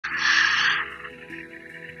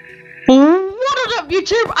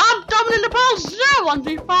YouTube? I'm Dominic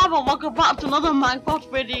Nepal0135 and welcome back to another Minecraft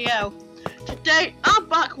video. Today I'm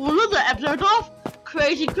back with another episode of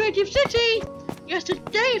Crazy Creative City. Yes,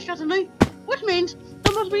 today is Saturday, which means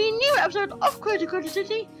there must be a new episode of Crazy Creative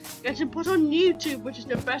City getting put on YouTube, which is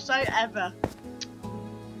the best day ever.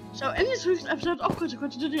 So in this week's episode of Crazy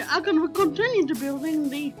Creative City, I'm going to continue to building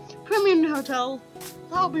the Premium Hotel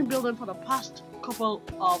that I've been building for the past couple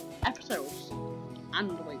of episodes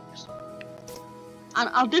and weeks. And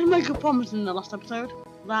I did make a promise in the last episode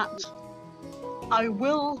that I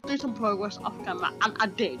will do some progress off camera, and I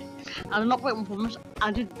did. And I'm not breaking my promise, I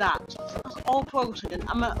did that. That's all progress I did.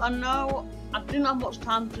 I know I didn't have much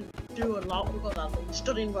time to do a lot because I was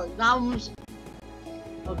studying for exams,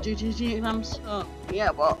 or GTC exams.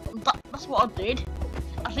 Yeah, but that's what I did.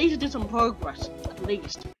 At least I did some progress, at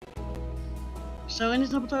least. So in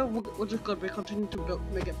this episode, we're just going to be continuing to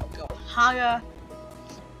make it go higher.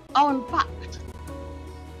 Oh, in fact,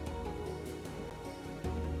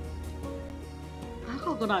 I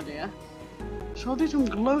got a good idea. So I'll do some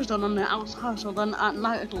glowstone on the outside, so then at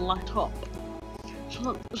night it'll light up.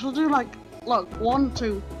 So I'll do like, look, 1,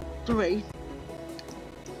 2, 3.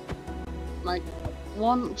 Like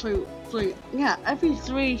 1, 2, 3. Yeah, every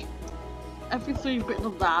three bits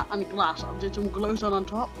of that and glass, I'll do some glowstone on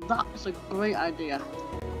top. That's a great idea.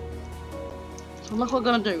 So look what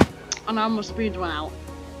we're gonna do. And now my speed run out.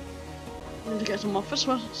 I need to get some more fish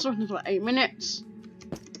something for 8 minutes.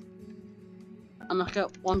 And let's go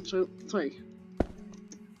 1, 2, 3.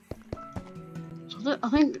 So I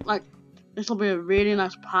think like this will be a really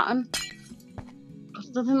nice pattern. Cause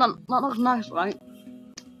I think that looks nice, right?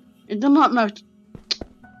 It doesn't look nice.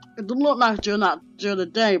 It doesn't look nice during the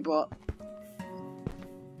day, but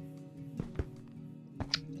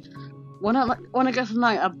when it gets to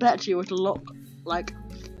night, I bet you it'll look like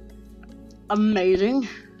amazing.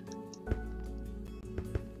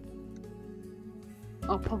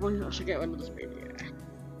 I'll probably should get rid of this video.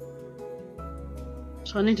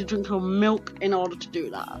 So I need to drink some milk in order to do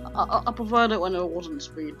that. I preferred it when it wasn't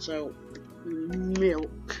speed, so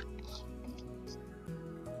milk.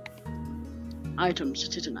 Items,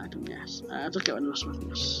 it is an item, yes. Just get rid of the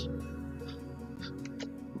swiftness.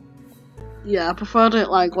 Yeah, I preferred it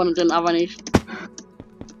like when I didn't have any.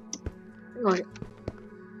 Like,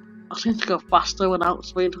 I seem to go faster without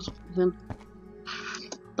speed or something.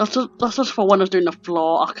 That's just for when I was doing the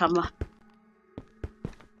floor off camera.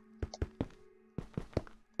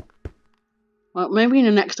 Well, maybe in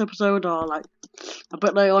the next episode or like a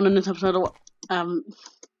bit later on in this episode, I'll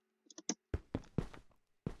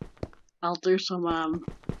do some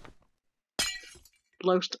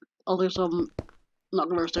not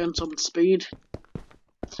glowstone, some speed.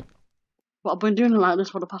 But I've been doing it like this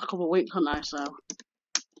for the past couple of weeks, haven't I? So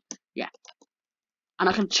yeah, and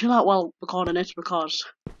I can chill out while recording this because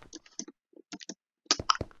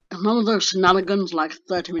none of those shenanigans like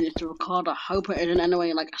 30 minutes to record. I hope it isn't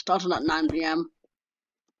anyway. Like I started at 9 PM,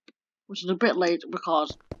 which is a bit late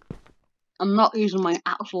because I'm not using my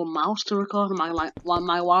actual mouse to record. My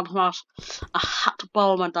wild mouse. I had to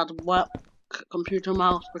borrow my dad's work computer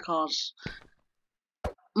mouse because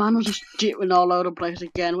mine was just jittering all over the place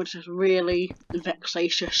again, which is really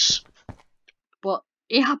vexatious. But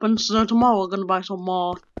it happens. So tomorrow we're gonna buy some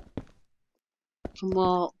more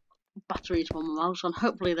batteries for my mouse, and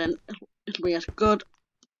hopefully then it'll be as good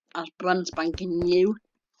as brand spanking new.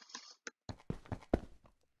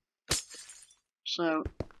 So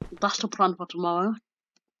that's the plan for tomorrow,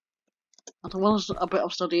 as well as a bit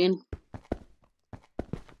of studying.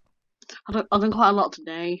 I've done quite a lot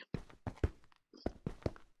today,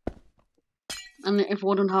 and if you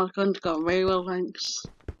wondering how it's going to go, very well, thanks.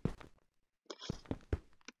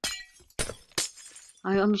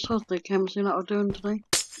 I understood the chemistry that we're doing today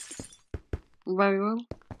very well.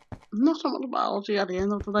 Not so much biology at the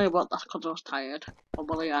end of the day, but that's because I was tired,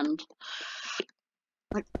 probably, and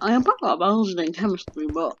like I am better at biology than chemistry,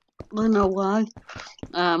 but I don't know why.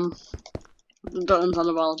 Don't understand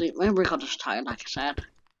the biology. Maybe because I was tired, like I said.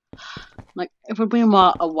 Like if I'd been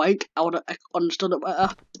more awake, I would have understood it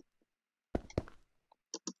better.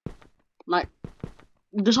 Like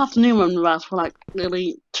this afternoon when we read for like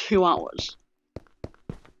nearly 2 hours.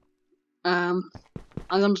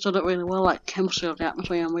 I understood it really well, like chemistry of the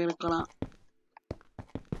atmosphere I'm really good at.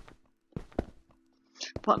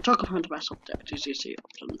 But geography is the best subject, GCSE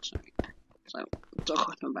option, so yeah. So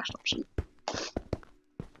geography is the best option.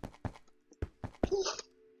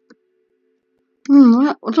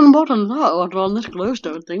 What's important that order on this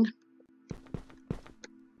glowstone thing?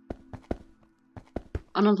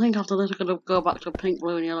 And I think after this I'm gonna go back to pink,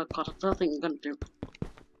 blue and yellow because I don't think I'm gonna do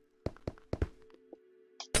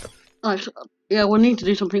like Yeah, we need to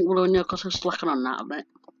do some Pink Balloon because we're slacking on that a bit.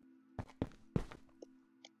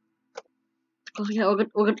 Because yeah,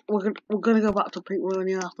 we're gonna go back to Pink Balloon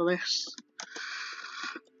after this.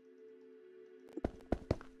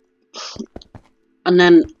 And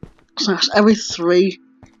then, so that's every 3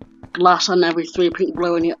 glass and every 3 pink,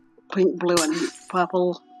 blue, and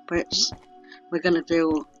purple bits. We're gonna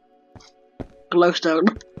do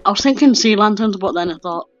glowstone. I was thinking sea lanterns, but then I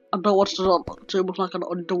thought I don't want to do like an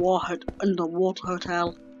underwater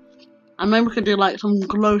hotel. And maybe we could do like some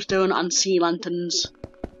glowstone and sea lanterns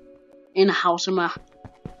in a house in my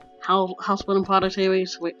House Building Friday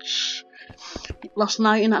series, which last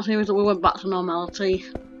night in that series we went back to normality.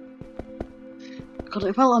 Because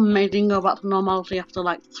it felt amazing to go back to normality after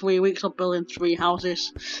like 3 weeks of building 3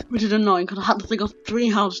 houses, which is annoying because I had to think of 3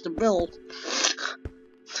 houses to build,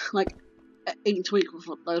 like each week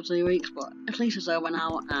for those 3 weeks. But at least it's over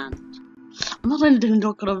now, and I'm not only doing it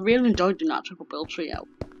because I really enjoyed doing that triple build trio.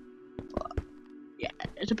 But yeah,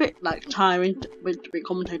 it's a bit like tiring to be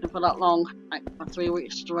commentating for that long, like for 3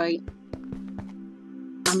 weeks straight.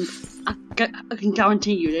 And I can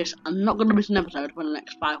guarantee you this: I'm not going to miss an episode for the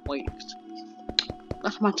next 5 weeks.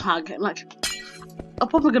 That's my target. Like, I'm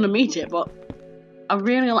probably gonna meet it, but I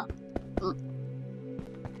really like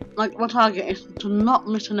my target is to not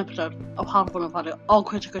miss an episode of House Building Friday or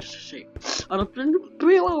Critical City. And I've been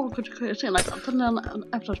pretty well with Critical City. Like, I've done an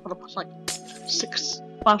episode for the past like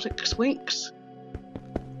 5-6 weeks.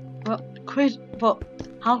 But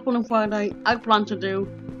House Building Friday, I plan to do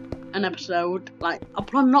an episode. Like, I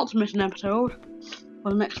plan not to miss an episode for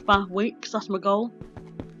the next 5 weeks. That's my goal.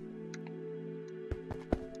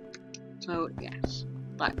 So yes,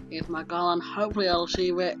 that is my goal, and hopefully I'll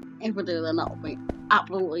achieve it. If I do, then that will be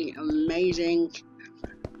absolutely amazing.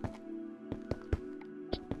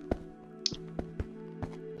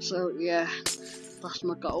 So yeah, that's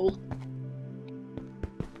my goal.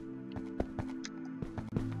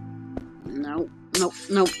 No. No.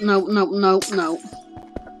 I don't know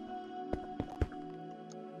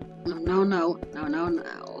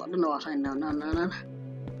what I'm saying. No.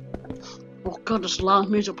 Oh god, there's loud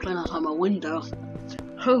music playing outside my window.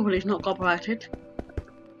 Hopefully it's not copyrighted.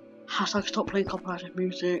 Hashtag stop playing copyrighted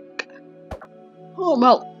music. Oh,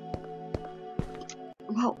 well,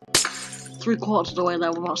 3/4 of the way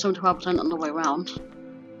there, we're about 75% on the way round.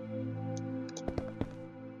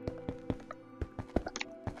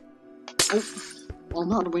 Oh, well,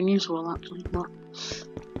 that would have been useful actually, but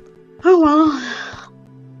oh well.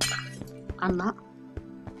 And that.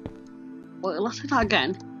 Well, let's do that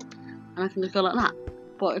again. And I can just go like that,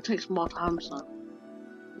 but it takes more time, so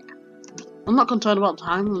yeah. I'm not concerned about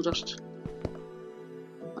time, I'm just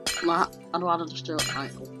like that. I'd rather just do it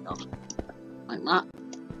like that,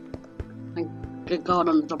 and get going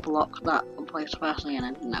on the block that I place firstly, and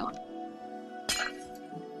then no.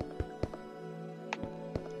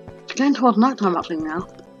 It's getting towards night time actually now,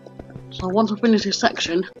 so once I finish this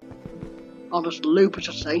section, I'll just loop, I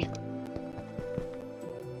should say.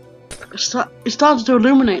 It's starting to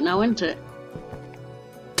illuminate now, isn't it?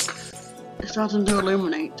 It's starting to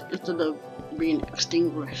illuminate instead of being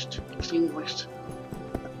extinguished.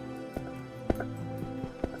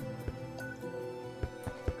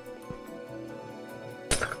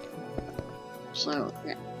 So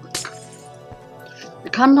yeah,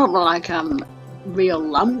 it kind of look like real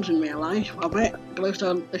lamps in real life. I bet this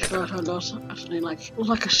glowstone does actually looks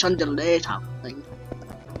like a chandelier type of thing.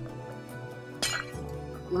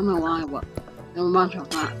 I don't know why, but it reminds me of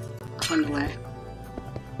that chandelier.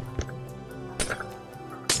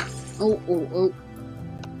 Oh.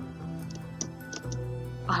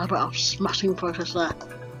 I had a bit of smashing process there.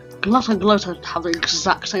 Glass and glowstone have the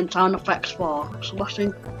exact same sound effects for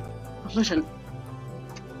smashing. Let's listen.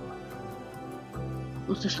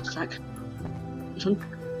 Let's listen a sec. Listen.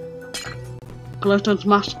 Glowstone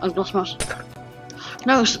smash and glass smash.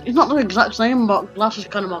 No, it's not the exact same, but glass is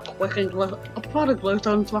kind of more quick and I prefer the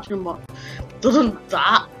glowstone smashing, but doesn't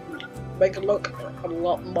that make it look a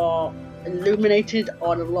lot more illuminated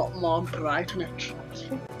or a lot more bright in it?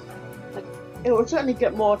 Like, it would certainly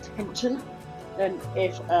get more attention than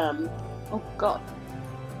if, oh god,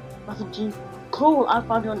 that's a G. Cool, I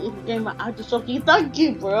found you on Epic Gamer. I just saw you. Thank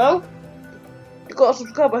you, bro. You got a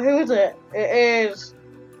subscriber. Who is it? It is,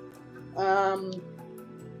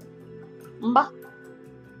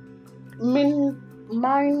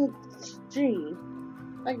 Mine G.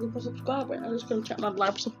 Thank you for subscribing. I'm just gonna check my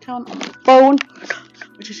live sub count on my phone,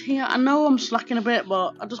 which is here. I know I'm slacking a bit,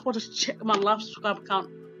 but I just want to check my live subscriber count.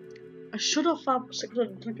 I should have found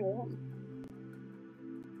 621.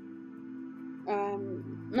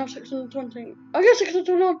 No, 620. Oh yeah,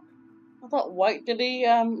 621. I thought, wait, did he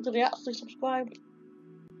actually subscribe?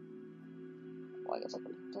 Wait a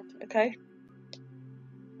second. Okay.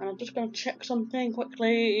 And I'm just gonna check something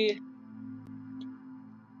quickly.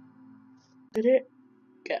 Did it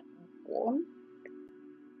get one?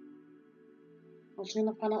 I was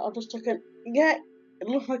gonna find out. I'll just check it. Yeah, it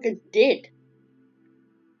looks like it did.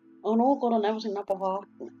 Oh no, God, I've never seen that before.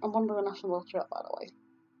 I'm under a national threat, by the way.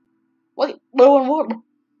 Wait, no one won.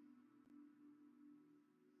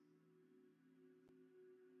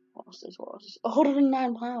 What was this?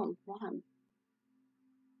 £109, man.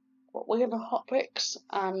 But we had the hot picks,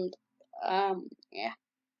 and yeah,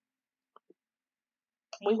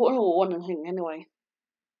 we got one anything anyway.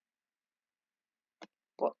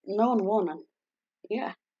 But no one won, and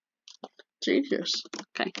yeah, Jesus.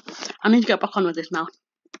 Okay, I need to get back on with this now.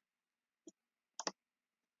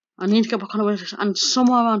 And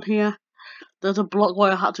somewhere around here, there's a block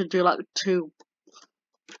where I had to do like two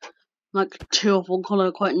of one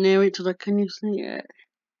colour quite near each other. Can you see it?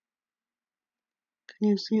 Can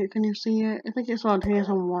you see it? Can you see it? I think it's around here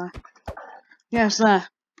somewhere. Yeah, it's there.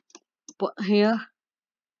 But here.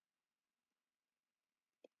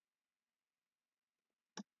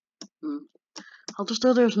 I'll just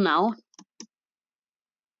do those now.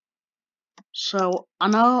 So, I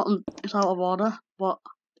know it's out of order, but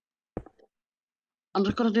I'm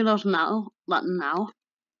just gonna do those now.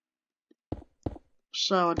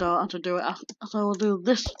 So I don't have to do it after. So I'll do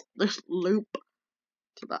this loop.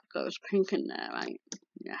 So that goes pink in there, right?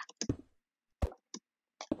 Yeah.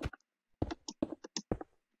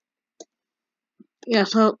 Yeah,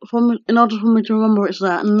 so in order for me to remember it's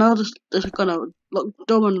there, and now this is gonna look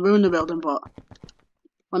dumb and ruin the building, but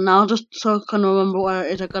now just so I can remember where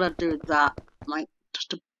it is, I gotta do that, like,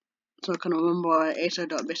 so I can remember where it is, so I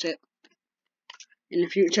don't miss it in the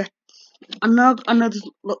future. I know this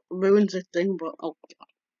ruins this thing, but what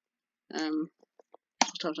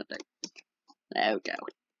time's it take? There we go.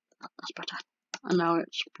 That's better. And now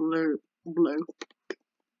it's blue.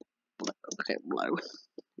 Okay, blue.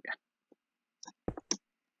 Yeah.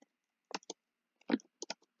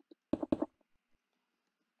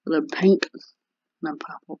 Then pink, then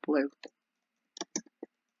purple, blue.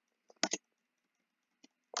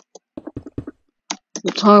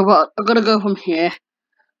 So I'm gonna go from here.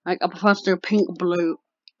 Like, I prefer to do pink, blue.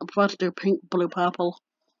 I prefer to do pink, blue, purple.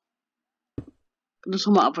 There's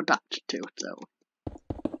somewhat I've adapted to it though.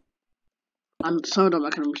 And so don't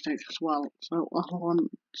make any mistakes as well. So 1,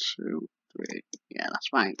 2, 3. Yeah, that's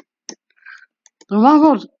fine. So my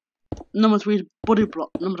god, number 3 is Buddy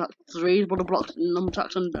Block. Number 3 is Buddy Blocks. Number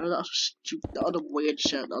Jackson. That's stupid. That was a weird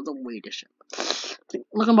show. That was the weirdest show.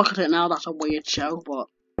 Looking back at it now, that's a weird show, but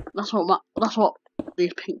that's what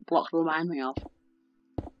these pink blocks remind me of.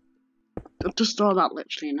 I've just thought that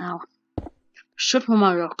literally now. Super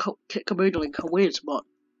Mario Kit Caboodle and Quiz, but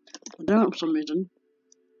I don't for some reason.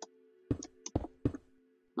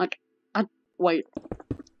 Like, I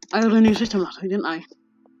had a new system last week, didn't I?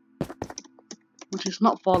 Which is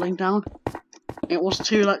not falling down. It was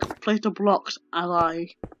to like place the blocks as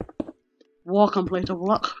I walk and place the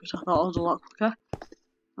block, which I thought was a lot quicker.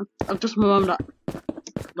 I've just remembered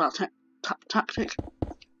that tactic,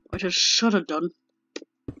 which I should have done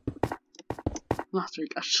last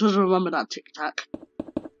week. I should have remembered that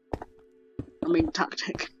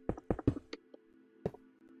tactic.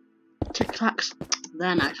 Tic Tacs,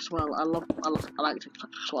 they're nice as well. I like Tic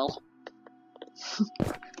Tacs as well.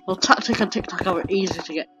 Well, tactic and Tic Tac are easy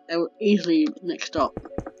to get. They were easily mixed up.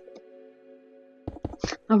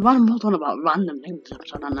 I've run more on about random things this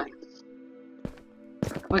episode, haven't I?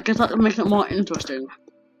 I guess that makes it more interesting.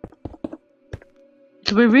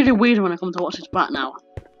 It'll be really weird when I come to watch this back now.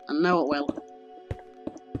 I know it will.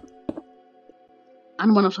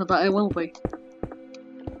 And when I said that, it will be.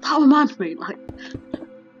 That reminds me, like,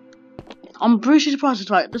 I'm pretty surprised,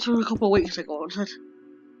 like, this was a couple of weeks ago, and said,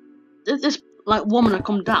 this, like, woman had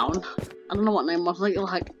come down, I don't know what name was, I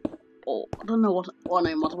don't know what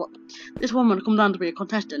name was, but this woman had come down to be a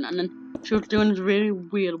contestant, and then she was doing this really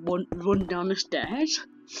weird run down the stairs.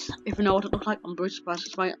 If you know what it looks like, I'm pretty surprised,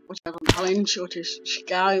 it's right, which is on challenge, which is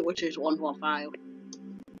Sky, which is 145.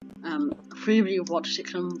 Freeview of what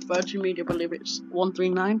 6 and Virgin Media, I believe it's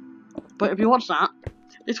 139. But if you watch that,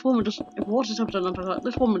 this woman just, if you watch this episode,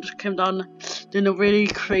 this woman just came down doing a really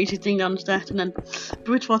crazy thing down the stairs, and then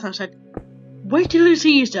Bridgewater said, wait till you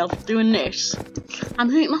see yourself doing this. And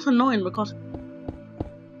I think that's annoying because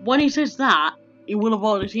when he says that, he will have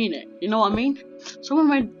already seen it. You know what I mean? Someone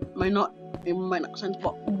might not make sense,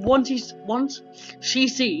 but once she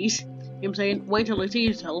sees him saying, wait till you see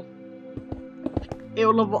yourself, it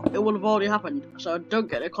will have already happened. So I don't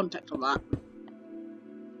get the context of that.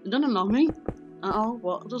 It doesn't annoy me at all,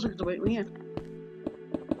 but it does look a bit weird.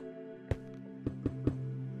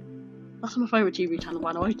 That's my favourite TV channel,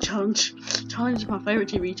 by the way. Challenge is my favourite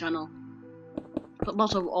TV channel. Got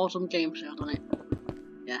lots of awesome game shows on it.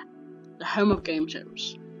 Yeah. The home of game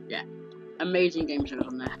shows. Yeah. Amazing game shows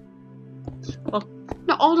on there. Well,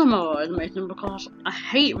 not all of them are amazing because I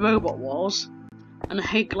hate Robot Wars and I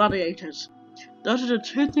hate Gladiators. Those are the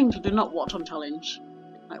two things I do not watch on Challenge.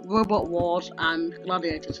 Like Robot Wars and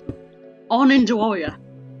Gladiators. Or Ninja Warrior.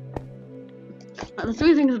 Like the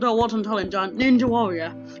three things I don't watch on Challenge are Ninja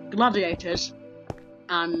Warrior, Gladiators,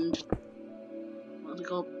 and what's it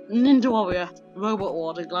called? Ninja Warrior, Robot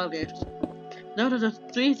Wars, and Gladiators. Those are the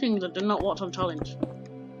three things I do not watch on Challenge.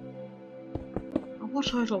 I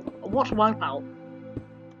watch Wipeout.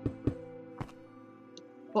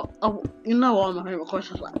 But you know all my favourite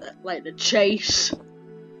questions like the chase.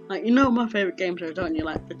 Like you know my favourite game shows, don't you?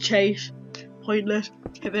 Like the chase, Pointless,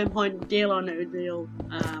 Tipping Point, Deal or No Deal,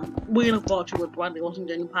 Wheel of Fortune with Bradley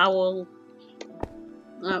Washington Powell,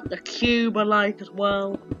 the Cube I like as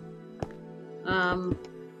well.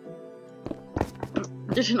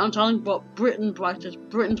 This isn't on Challenge, but Britain's Brightest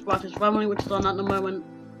Family, which is on at the moment.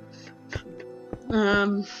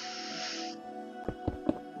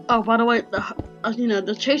 Oh, by the way, as you know,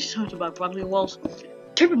 the chase is hosted by Bradley Walsh.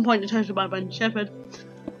 Tipping Point is hosted by Ben Shepherd.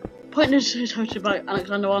 Pointless is hosted by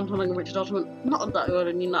Alexander Armstrong and Richard Osman. Not that I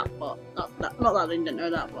already knew that, but not that I didn't know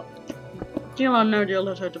that, but Deal or No Deal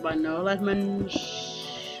is hosted by Noel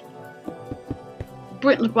Edmonds.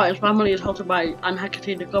 Britain's Brightest Family is hosted by Anne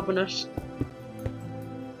Hecate, the governess.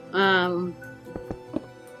 The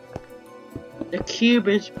Cube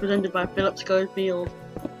is presented by Philip Schofield.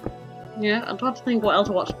 Yeah, I'm trying to think what else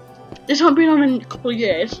I watched. This hasn't been on in a couple of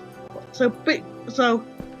years, so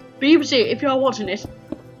BBC, if you're watching this,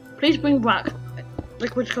 please bring back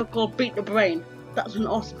like what's called Beat the Brain. That's an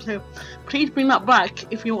awesome show. Please bring that back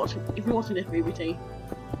if you're watching this BBC.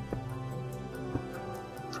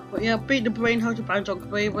 But yeah, Beat the Brain hosted by Doug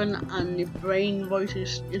Craven, and the Brain voice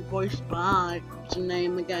is voiced by, what's her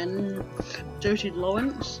name again? Josie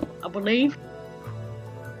Lawrence, I believe.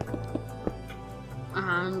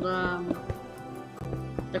 And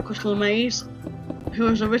the Crystal Maze, who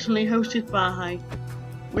was originally hosted by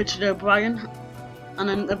Richard O'Brien, and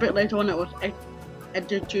then a bit later on it was Ed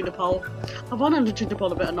Tudor Pole. I found Ed Tudor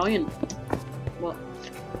Pole a bit annoying, but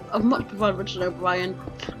I've much preferred Richard O'Brien.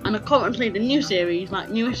 And currently the new series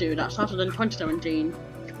that started in 2017,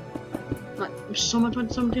 like summer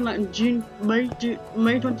 2017, like in May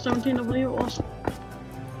 2017 I believe it was.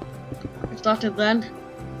 It started then.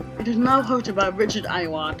 It is now hosted by Richard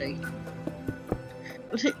Ayoade.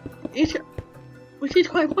 Which is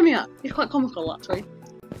quite funny, he's quite comical actually.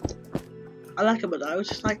 I like him, but though, it's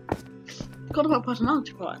just like, he's got about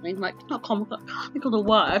personality for it, I think. Like, it's not comical, I can't think of the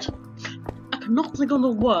word. I cannot think of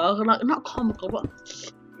the word, like, not comical, but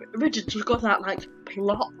Richard's just got that, like,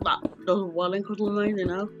 plot that does well in Crystal Maze, you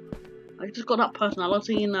know? Like, he's just got that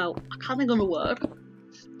personality, you know? I can't think of the word.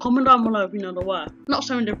 Comment down below if you know the word. Not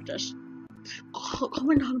serendipitous.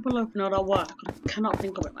 Comment down below if you know that word, I cannot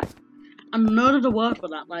think of it, like. I know there's a word for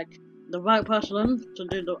that, like, the right person to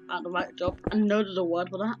do the right job. I know there's a word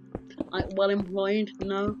for that. Like, well employed, you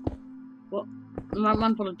know? What? The right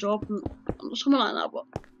man for the job, something like that, but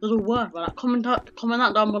there's a word for that. Comment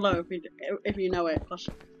that down below if you know it, because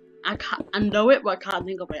I know it, but I can't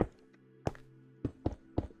think of it.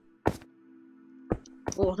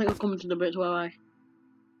 Oh, I think I've come to the bit where I...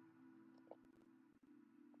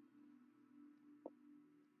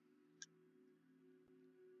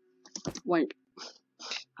 Wait.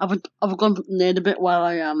 I've gone near the bit where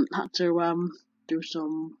I had to do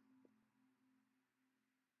some...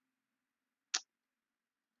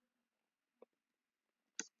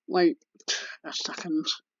 Wait a second.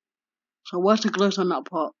 So where's the glue on that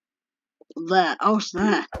pot? There. Oh, it's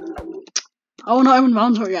there. Oh, not even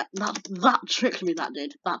round to it yet. That tricked me. That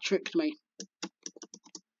did. That tricked me.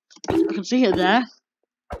 I can see it there.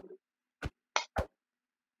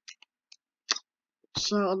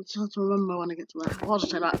 So I'll just have to remember when I get to there. What was I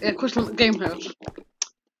say that? Yeah, Crystal Gamehouse.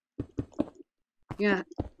 Yeah,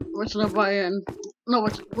 Richard O'Brien. No,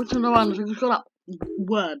 Richard O'Brien. We've got that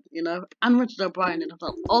word, you know, and Richard O'Brien and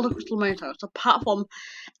all the Crystal Maze hosts, apart from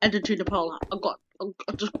Ed Tudor Pole. I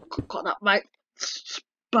just got that right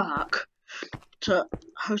spark to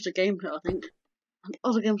host a game show, I think. And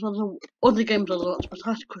other games as well,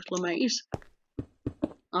 besides Crystal Maze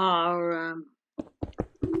are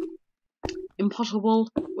Impossible,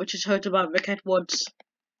 which is hosted by Rick Edwards.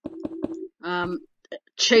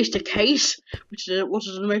 Chase the Case, which was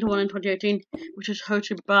an amazing one in 2018, which is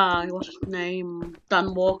hosted by, what's his name,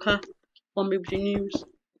 Dan Walker on BBC News.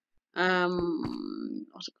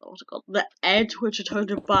 What's it called? The Edge, which is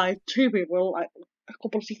hosted by two people, like a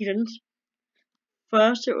couple of seasons.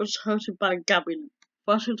 First, it was hosted by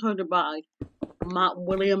First, it was hosted by Matt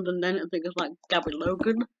Williams, and then I think it's like Gabby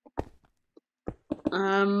Logan.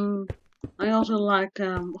 I also like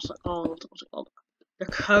what's it called? The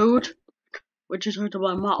Code, which is hosted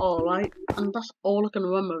by Matt Allwright, and that's all I can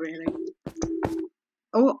remember really.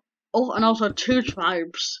 Oh, and also Two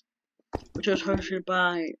Tribes, which was hosted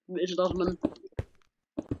by Richard Osman.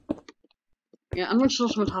 Yeah, and Richard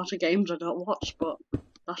Osman's House of Games I don't watch, but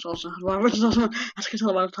that's also why Richard Osman. I can tell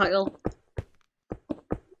about the title.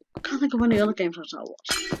 I can't think of any other games I watch.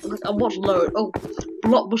 Like I watched loads. Oh,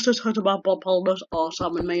 Blockbusters hosted by Bob Holness or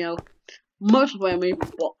Simon Mayo. Most of me,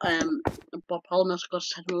 Bob Holness got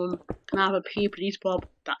said to him, "Can I have a pee, please, Bob?"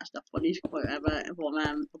 That's the funniest quote ever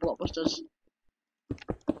from Blockbusters.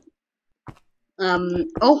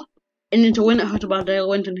 Oh, Into Winter hosted by Dale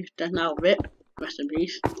Winton, who's dead now. RIP, rest in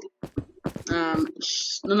peace.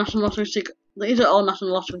 The National Lottery Secret. These are all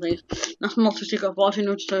National Lottery things. National Lottery Secret 14,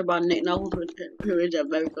 which is hosted by Nick Knowles, who is a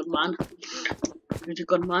very good man. He's a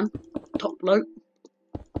good man, top bloke.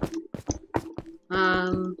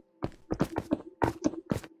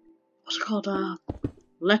 What's it called?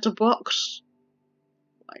 Letterbox.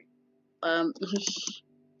 This is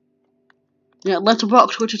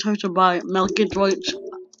Letterbox, which is hosted by Mel Giedroyc,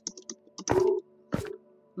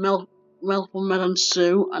 Mel from Mel and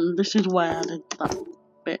Sue, and this is where I did that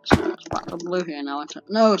bit. So it's back to blue here now.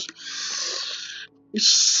 No,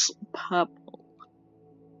 it's purple.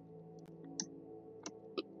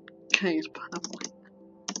 Okay, it's purple.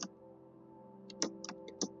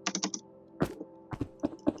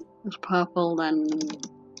 It's purple, then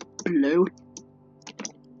blue.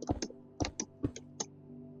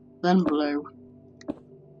 Then blue.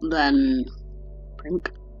 Then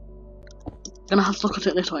pink. Gonna have to look at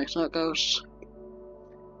it this way, so it goes.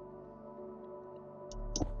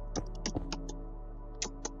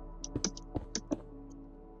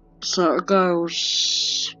 So it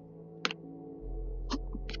goes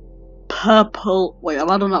purple. Wait, have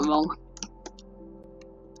I done that wrong?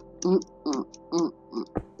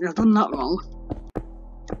 Yeah, I've done that wrong.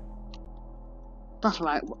 That's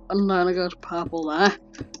right. And then it goes purple there.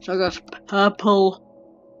 So it goes purple,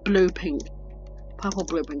 blue, pink. Purple,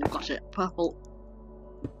 blue, pink. Got it. Purple,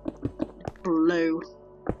 blue,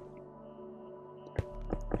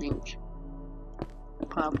 pink.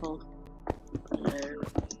 Purple, blue,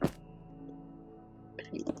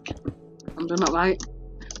 pink. I'm doing that right.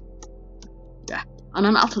 Yeah. And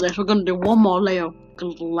then after this, we're gonna do one more layer of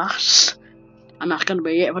glass, and that's gonna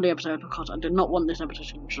be it for the episode because I did not want this episode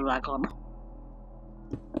to drag on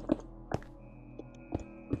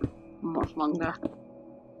much longer.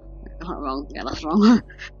 Is that wrong? Yeah, that's wrong.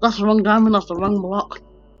 That's the wrong diamond. That's the wrong block.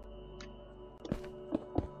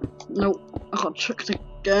 Nope. I got tricked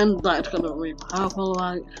again. That's gonna be purple,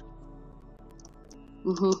 right?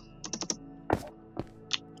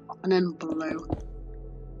 And then blue.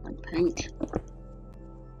 And pink.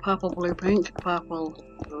 Purple, blue, pink. Purple,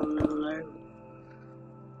 blue,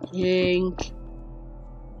 pink.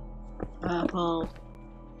 Purple,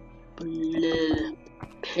 blue,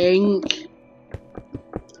 pink.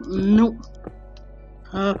 Nope.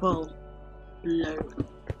 Purple, blue,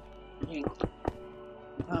 pink.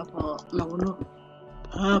 Purple, no.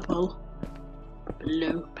 Purple,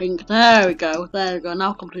 blue, pink. There we go.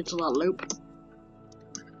 Now completed that loop.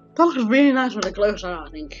 That looks really nice with the glow star, I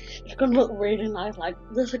think. It's gonna look really nice. Like,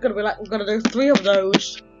 this is gonna be like, I'm gonna do 3 of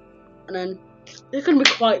those. And then, it's gonna be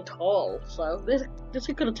quite tall. So, this is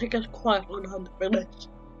gonna take us quite a long time to finish.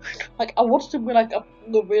 Like, I want it to be like a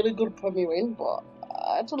really good premiering, but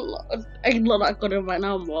it's ain't not that good right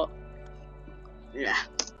now, but yeah,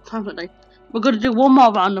 time for the day. We're gonna do one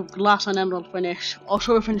more round of glass and then we'll finish. Or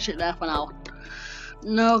should we finish it there for now?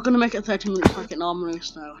 No, we're gonna make it 30 minutes like it normally is,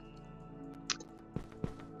 so.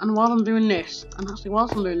 And while I'm doing this, and actually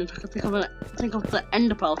whilst I'm doing this, I can think of the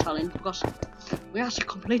Ender Pearl challenge because we actually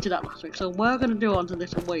completed that last week. So we're gonna do onto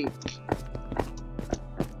this week.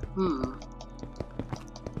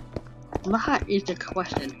 That is the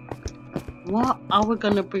question. What are we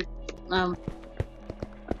gonna be? We're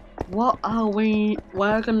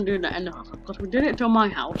gonna do the Ender Pearl because we did it to my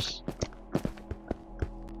house,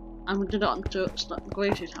 and we did it onto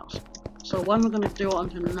Gracie's house. So when we're gonna do it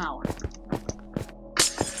onto now?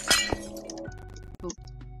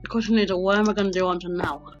 The question is, where am I going to do onto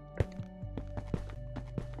now?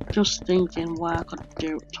 Just thinking where I could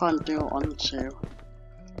try and do it onto.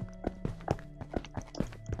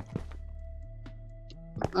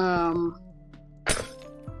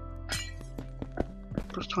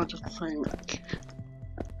 Just trying to think.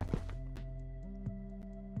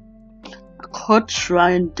 could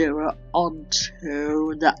try and do it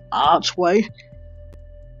onto the archway.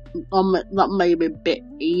 That may be a bit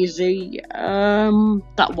easy.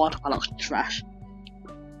 That waterfall looks trash.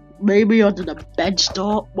 Maybe onto the bed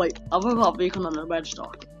store. Wait, have I got a beacon on the bed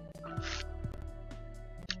store?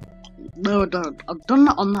 No, I don't. I've done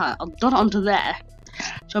that on that. I've done it onto there.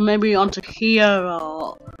 So maybe onto here,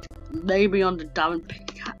 or maybe on the diamond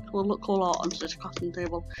pickaxe will look cool, or onto this crafting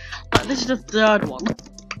table. Like, this is the third one.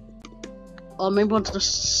 Or maybe onto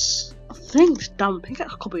the. I think diamond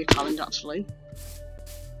pickaxe could be a challenge actually.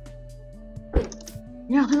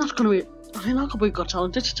 Yeah, I think that's gonna be. I think that could be a good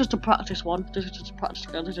challenge. This is just a practice one. This is just a practice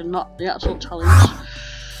game. This is not the actual challenge.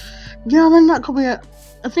 Yeah, then that could be a.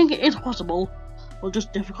 I think it is possible, but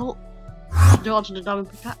just difficult. Do it onto the diamond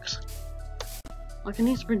pickaxe. Like, it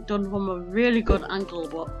needs to be done from a really good angle,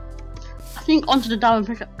 but I think onto the diamond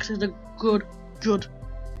pickaxe is a good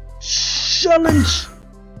challenge.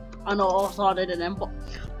 I know also I did it, but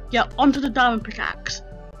yeah, onto the diamond pickaxe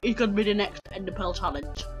is gonna be the next ender pearl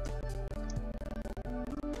challenge.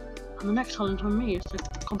 And the next challenge for me is to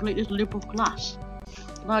complete this loop of glass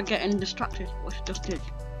without getting distracted, which I just did.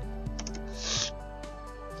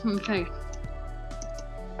 Okay.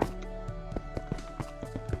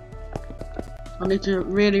 I need to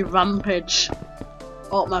really rampage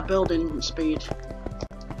up my building speed.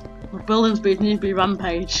 My building speed needs to be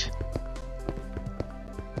rampage.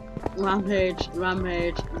 Rampage,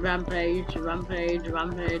 rampage, rampage, rampage,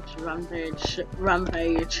 rampage, rampage,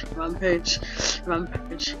 rampage, rampage,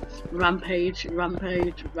 rampage, rampage, rampage,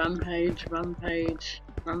 rampage, rampage,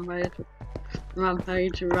 rampage,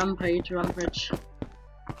 rampage, rampage, rampage.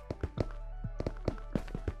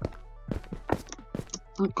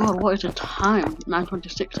 Oh god, what is the time?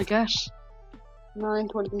 9:26, I guess.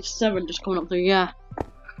 9:27, just coming up to, yeah. I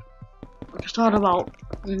can start about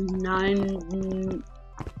 9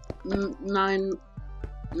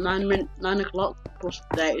 o'clock plus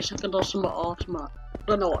 30 seconds or something, or something. I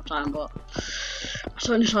don't know what time, but I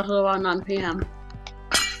certainly started around 9 PM.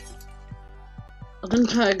 I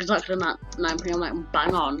didn't tell exactly 9 PM, like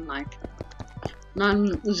bang on, like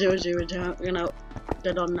 9:00, you know,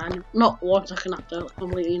 dead on 9, not 1 second after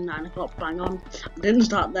completely 9 o'clock, bang on. I didn't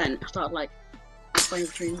start then, I started like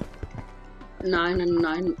between 9 and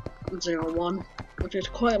 9:01, which is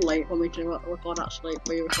quite late for me to record actually,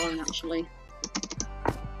 re-recording actually.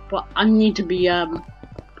 But I need to be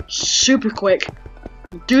super quick.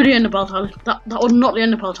 Do the ender pearl challenge. That was not the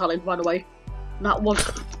ender pearl challenge, by the way. That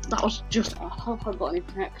was just. I hope I've got any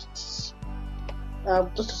texts.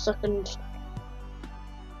 Just a second.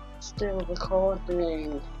 Still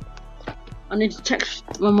recording. I need to text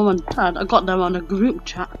my mum and dad. I got them on a group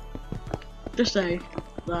chat to say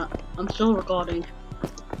that I'm still recording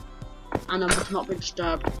and I must not be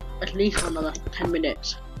disturbed at least for another 10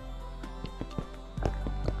 minutes.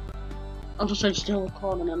 I just said still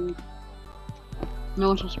recording and no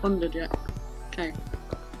one's responded yet. Okay.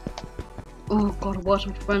 Oh god, what's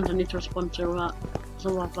with friends? I need to respond to that.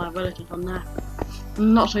 Some of my relatives on there.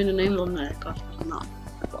 I'm not saying the names on there because I'm not.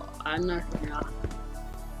 But I know who they are.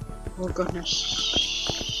 Oh goodness.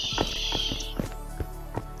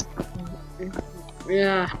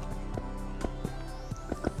 Yeah.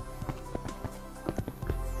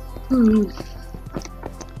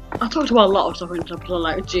 I talked about a lot of stuff in terms of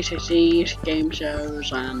like GCSEs, game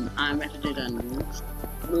shows, and iMessages, and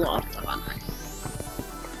a lot of stuff, haven't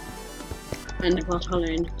I? Ender pearl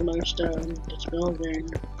challenge, glowstone, this building,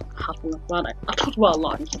 having a flat. I talked about a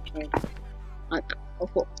lot in stuff today. Like, I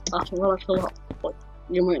thought that's a lot, but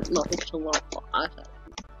you might not think it's a lot, but I said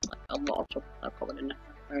like a lot of stuff I've covered in there.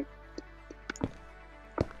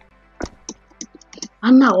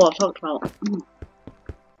 And now what I talked about.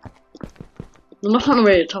 That's not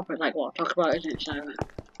really a topic like what I talk about, isn't it, Simon?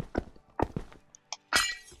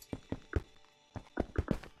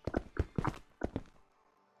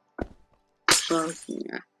 So,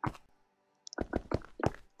 yeah.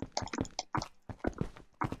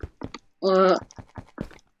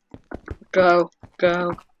 Go.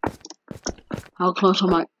 How close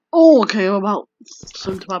am I? Oh, okay, I'm about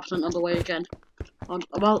 75% of the way again. I'm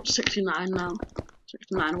about 69 now.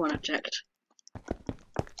 69 when I checked.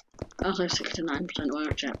 I was like 69% when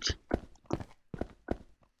I checked.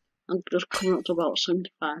 I'm just coming up to about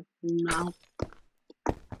 75 now.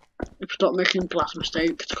 If I stop making glass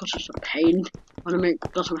mistakes, because it's a pain when I make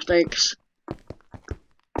glass mistakes.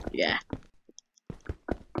 Yeah.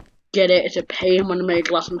 Get it? It's a pain when I make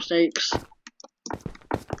glass mistakes.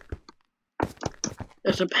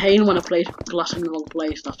 It's a pain when I place glass in the wrong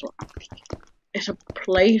place, that's what. It's a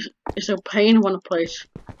pain when I place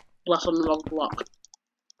glass on the wrong block.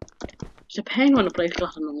 It's a pain when I place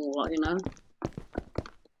glass on the wrong block, you know?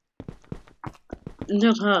 It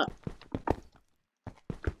does hurt.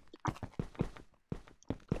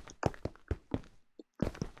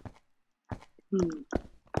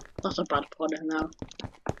 That's a bad pod now.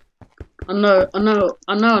 I know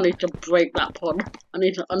I need to break that pod. I know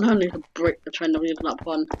I need to break the trend of using that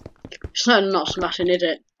pod. It's certainly not smashing, is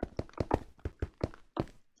it?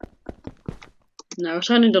 No, it's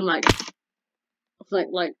only done like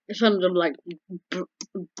it's only done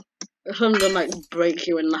like break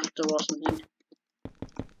you in laughter or something.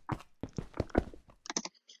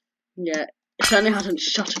 Yeah, it certainly hasn't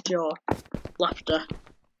shattered your laughter.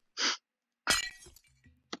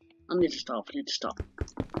 I need to stop.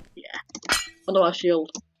 Yeah. Otherwise you'll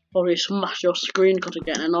probably smash your screen because you're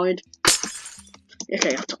getting annoyed.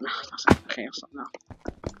 Okay, I'll stop now. Okay, I'll stop now.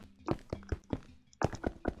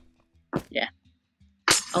 Yeah.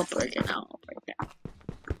 I'll break it now.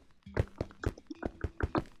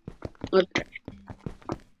 Okay.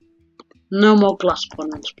 No more glass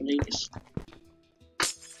puns, please.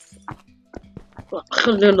 Well, I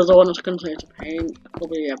could do another one that's going to say it's a pain.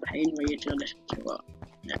 Probably a pain for you to listen to, but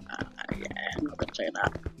yeah, I'm not going to say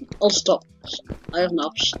that. I'll stop. I have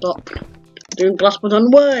now stopped doing glass puns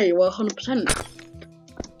on way. We're 100%.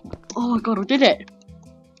 Oh my god, we did it!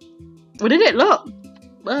 We did it, look!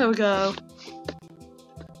 There we go.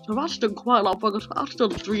 So I've actually done quite a lot of progress. I've actually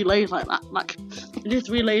done 3 layers like that. Like, I did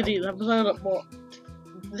 3 layers each episode, but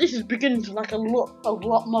this is beginning to like a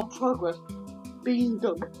lot more progress being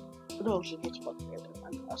done. But also,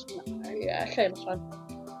 yeah, okay, that's fine.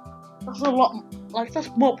 That's a lot, like, that's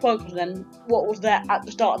more progress than what was there at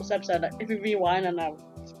the start of this episode. Like, if we rewind and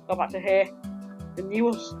go back to here, the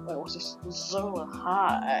newest, what's this? Zola,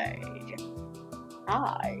 hi.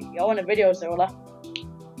 You're in a video, Zola.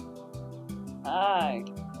 Hi.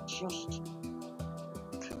 Just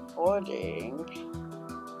recording.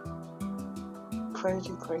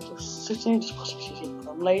 Crazy creative city. Just watching CC.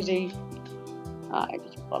 I'm lazy. Hi,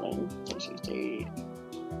 just following CC.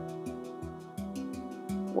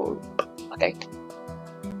 Whoa. Okay.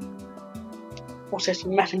 What's this?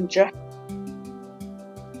 Messenger.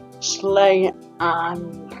 Slay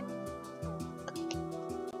and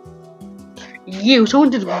you. Someone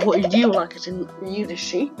did what you like as in you the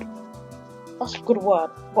sheep. That's a good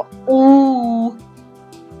word. But ooh.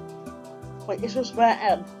 Wait, is this where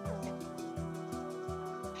N?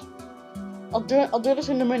 I'll do this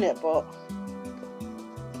in a minute, but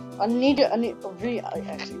I need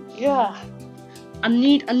yeah. I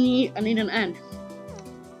need an N.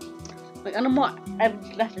 Like, I don't want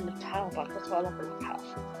N's left in the tile bag. That's why I left in the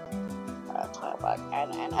house. Tile bag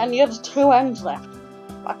and yeah, there's 2 N's left.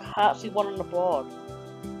 I can't see one on the board.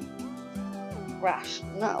 Rash.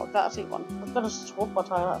 No, I can't see one. I've got to swap my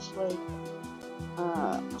tile actually.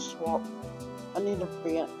 Swap. I need a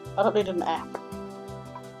B. I don't need an F.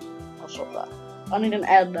 I'll swap that. I need an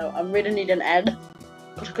N though. I really need an N.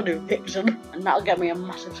 Because I could do Vixen, and that'll get me a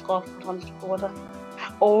massive score for order.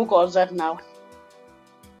 Oh, we've got a Z now.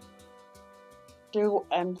 Do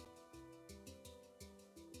an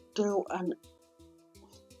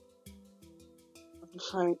I'm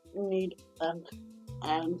saying need an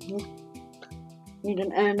N. Need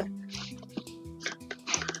an N.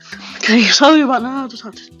 Okay, sorry about that. I just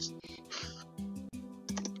had to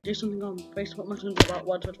do something on Facebook Messenger about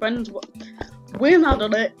words with friends. But we've now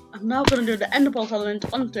done it. I'm now going to do the Enderpearl challenge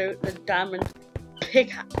onto the diamond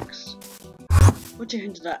pickaxe, which I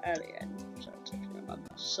hinted at earlier.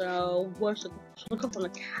 So we're just look up on the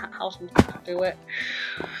cat house and do it.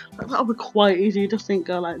 That'll be quite easy. Just think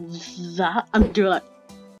go like that and do it like.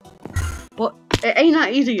 But it ain't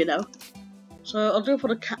that easy, you know. So I'll do it for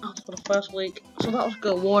the cat house for the first week. So that'll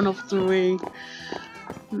go 1 of 3.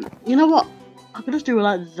 You know what? I could just do it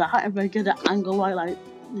like that if I get the angle right, like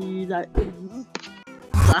that.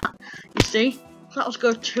 You see? So that'll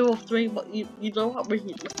go 2 or 3. But you know what?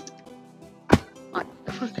 Really, like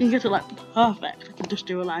if I can get it like perfect, I can just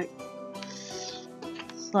do it like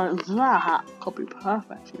that. Could be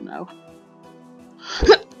perfect, you know.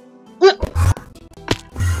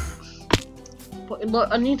 But look,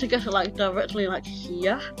 I need to get it like directly like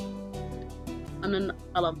here, and then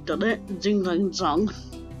I'll have done it. Zing zang zong.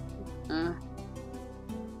 I'm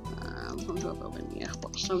not building yet,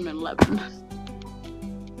 but 7-11.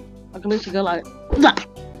 I can literally go like that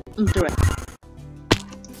and do it.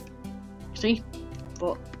 See?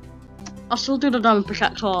 But I'll still do the diamond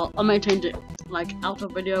pickaxe, or I'll maintain it like out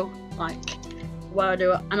of video, like where I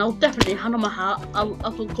do it, and I'll definitely hand on my heart. I'll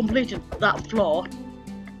complete that floor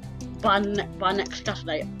by next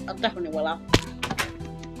Saturday. I definitely will have.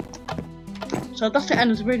 So that's the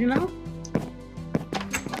end of the video now.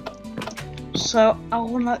 So I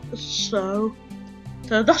wanna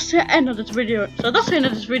So that's the end of this video.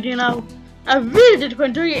 Now. I really did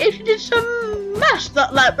enjoy it. If you did, smash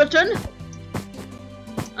that like button.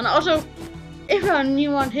 And also, if you're a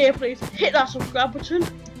new one here, please hit that subscribe button.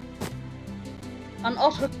 And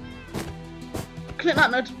also, click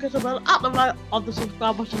that notification bell at the right of the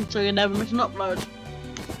subscribe button so you never miss an upload.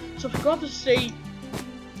 Subscribe to see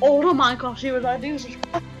all the Minecraft series I do.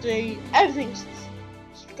 Subscribe to see everything.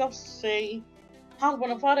 Subscribe to see how to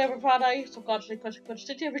win on Friday every Friday. Subscribe to see Crazy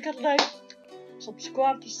City every Saturday.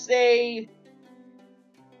 Subscribe to see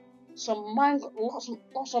some lots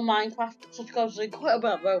of Minecraft. Subscribe to see quite a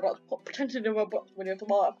bit of Roblox, potentially the Roblox video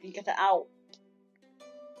tomorrow after you get it out.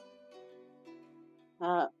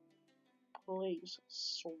 Please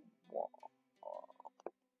swap.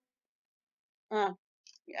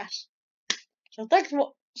 Yes. So thanks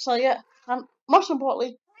for and most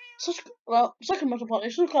importantly, second most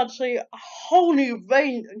importantly, subscribe to see a whole new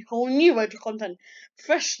range of content,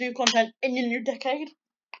 fresh new content in the new decade.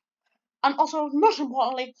 And also, most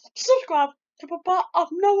importantly, subscribe to be part of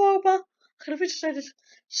no over, I could have said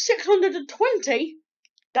 620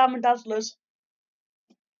 Diamond Dazzlers.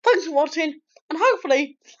 Thanks for watching, and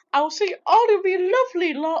hopefully, I will see all of you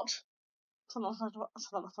lovely lot.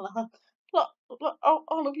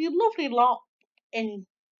 All of you lovely lot in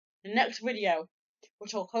the next video,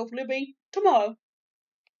 which will hopefully be tomorrow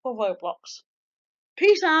for Roblox.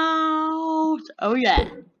 Peace out! Oh yeah.